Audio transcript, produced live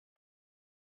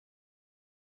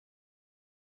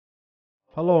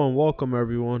Hello and welcome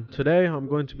everyone. Today I'm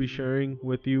going to be sharing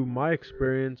with you my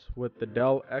experience with the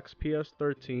Dell XPS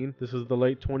 13. This is the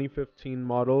late 2015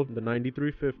 model, the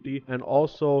 9350, and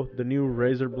also the new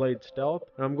Razer Blade Stealth.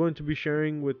 And I'm going to be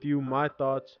sharing with you my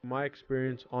thoughts, my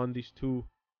experience on these two.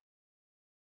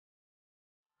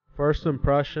 First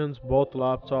impressions, both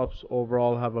laptops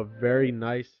overall have a very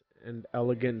nice and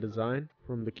elegant design.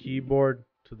 From the keyboard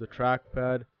to the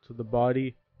trackpad to the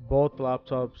body, both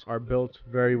laptops are built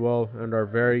very well and are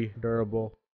very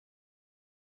durable.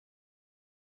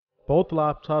 Both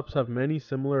laptops have many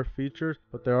similar features,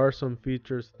 but there are some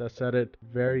features that set it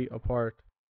very apart.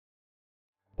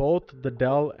 Both the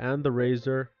Dell and the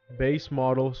Razer base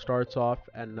model starts off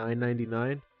at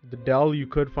 $999. The Dell you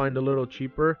could find a little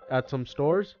cheaper at some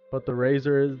stores, but the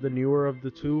Razer is the newer of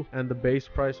the two, and the base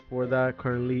price for that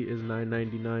currently is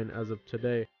 $999 as of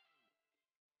today.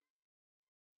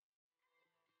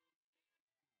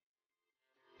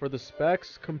 For the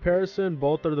specs comparison,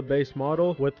 both are the base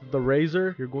model. With the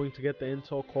Razer, you're going to get the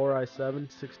Intel Core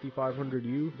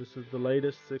i7-6500U. This is the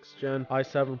latest 6th gen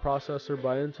i7 processor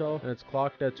by Intel, and it's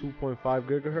clocked at 2.5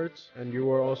 GHz. And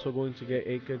you are also going to get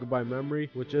 8 GB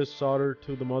memory, which is soldered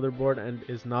to the motherboard and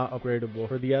is not upgradable.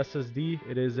 For the SSD,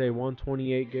 it is a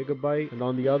 128 GB. And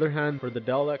on the other hand, for the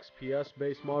Dell XPS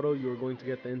base model, you are going to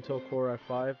get the Intel Core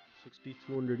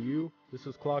i5-6200U. This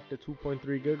is clocked at 2.3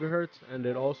 GHz, and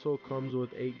it also comes with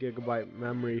 8 GB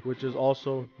memory, which is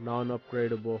also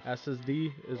non-upgradable.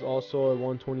 SSD is also a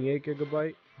 128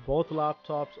 GB. Both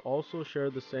laptops also share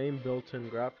the same built-in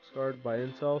graphics card by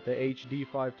Intel, the HD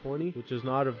 520, which is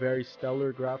not a very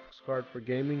stellar graphics card for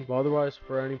gaming, but otherwise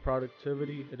for any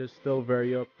productivity, it is still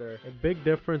very up there. A big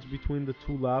difference between the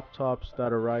two laptops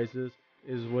that arises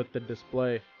is with the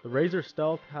display. The Razer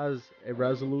Stealth has a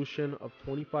resolution of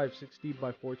 2560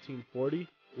 by 1440,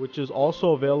 which is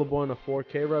also available in a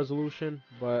 4K resolution,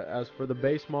 but as for the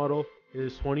base model, it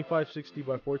is 2560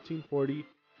 by 1440,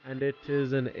 and it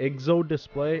is an IGZO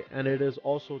display, and it is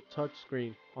also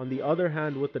touchscreen. On the other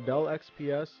hand, with the Dell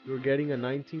XPS, you're getting a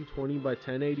 1920 by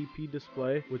 1080p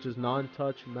display, which is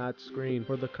non-touch matte screen.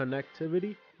 For the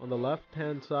connectivity, on the left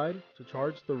hand side, to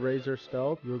charge the Razer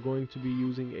Stealth, you're going to be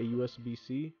using a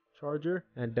USB-C charger,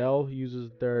 and Dell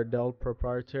uses their Dell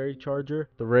proprietary charger.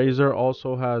 The Razer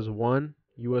also has one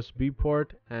USB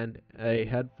port and a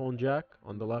headphone jack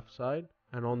on the left side.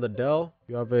 And on the Dell,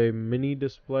 you have a mini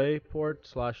display port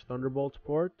 / Thunderbolt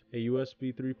port, a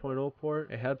USB 3.0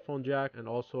 port, a headphone jack, and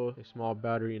also a small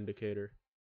battery indicator.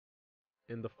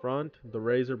 In the front, the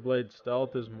Razer Blade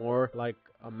Stealth is more like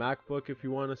a MacBook, if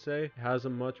you want to say. It has a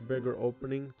much bigger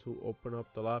opening to open up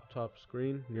the laptop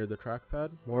screen near the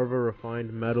trackpad. More of a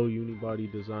refined metal unibody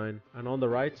design. And on the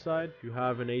right side, you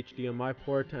have an HDMI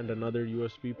port and another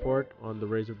USB port on the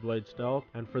Razer Blade Stealth.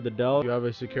 And for the Dell, you have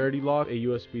a security lock, a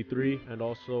USB 3, and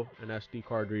also an SD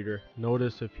card reader.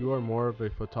 Notice if you are more of a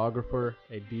photographer,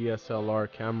 a DSLR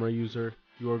camera user,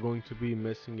 you are going to be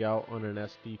missing out on an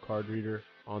SD card reader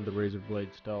on the Razer Blade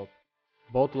Stealth.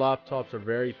 Both laptops are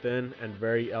very thin and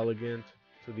very elegant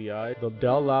to the eye. The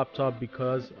Dell laptop,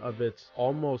 because of its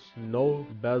almost no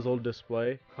bezel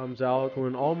display, comes out to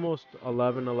an almost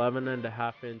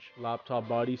 11.5 inch laptop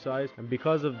body size, and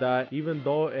because of that, even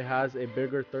though it has a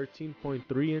bigger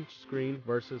 13.3 inch screen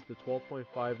versus the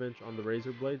 12.5 inch on the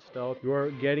Razer Blade Stealth, you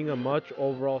are getting a much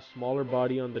overall smaller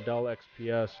body on the Dell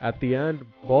XPS. At the end,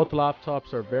 both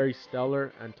laptops are very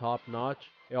stellar and top notch.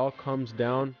 It all comes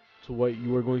down to what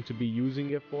you are going to be using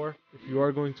it for. If you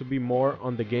are going to be more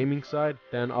on the gaming side,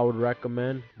 then I would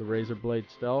recommend the Razer Blade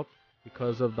Stealth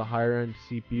because of the higher end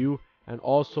CPU and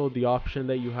also the option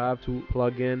that you have to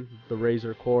plug in the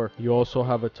Razer Core. You also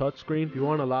have a touchscreen. If you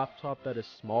want a laptop that is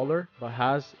smaller but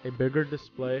has a bigger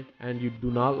display and you do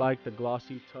not like the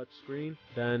glossy touchscreen,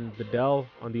 then the Dell,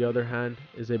 on the other hand,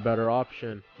 is a better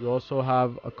option. You also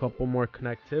have a couple more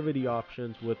connectivity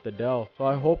options with the Dell. So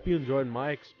I hope you enjoyed my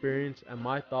experience and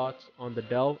my thoughts on the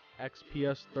Dell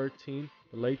XPS 13,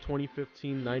 the late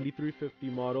 2015 9350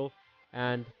 model,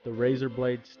 and the Razer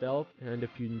Blade Stealth. And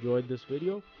if you enjoyed this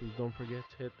video, please don't forget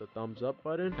to hit the thumbs up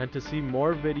button, and to see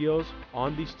more videos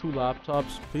on these two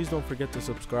laptops, please don't forget to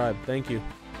subscribe. Thank you.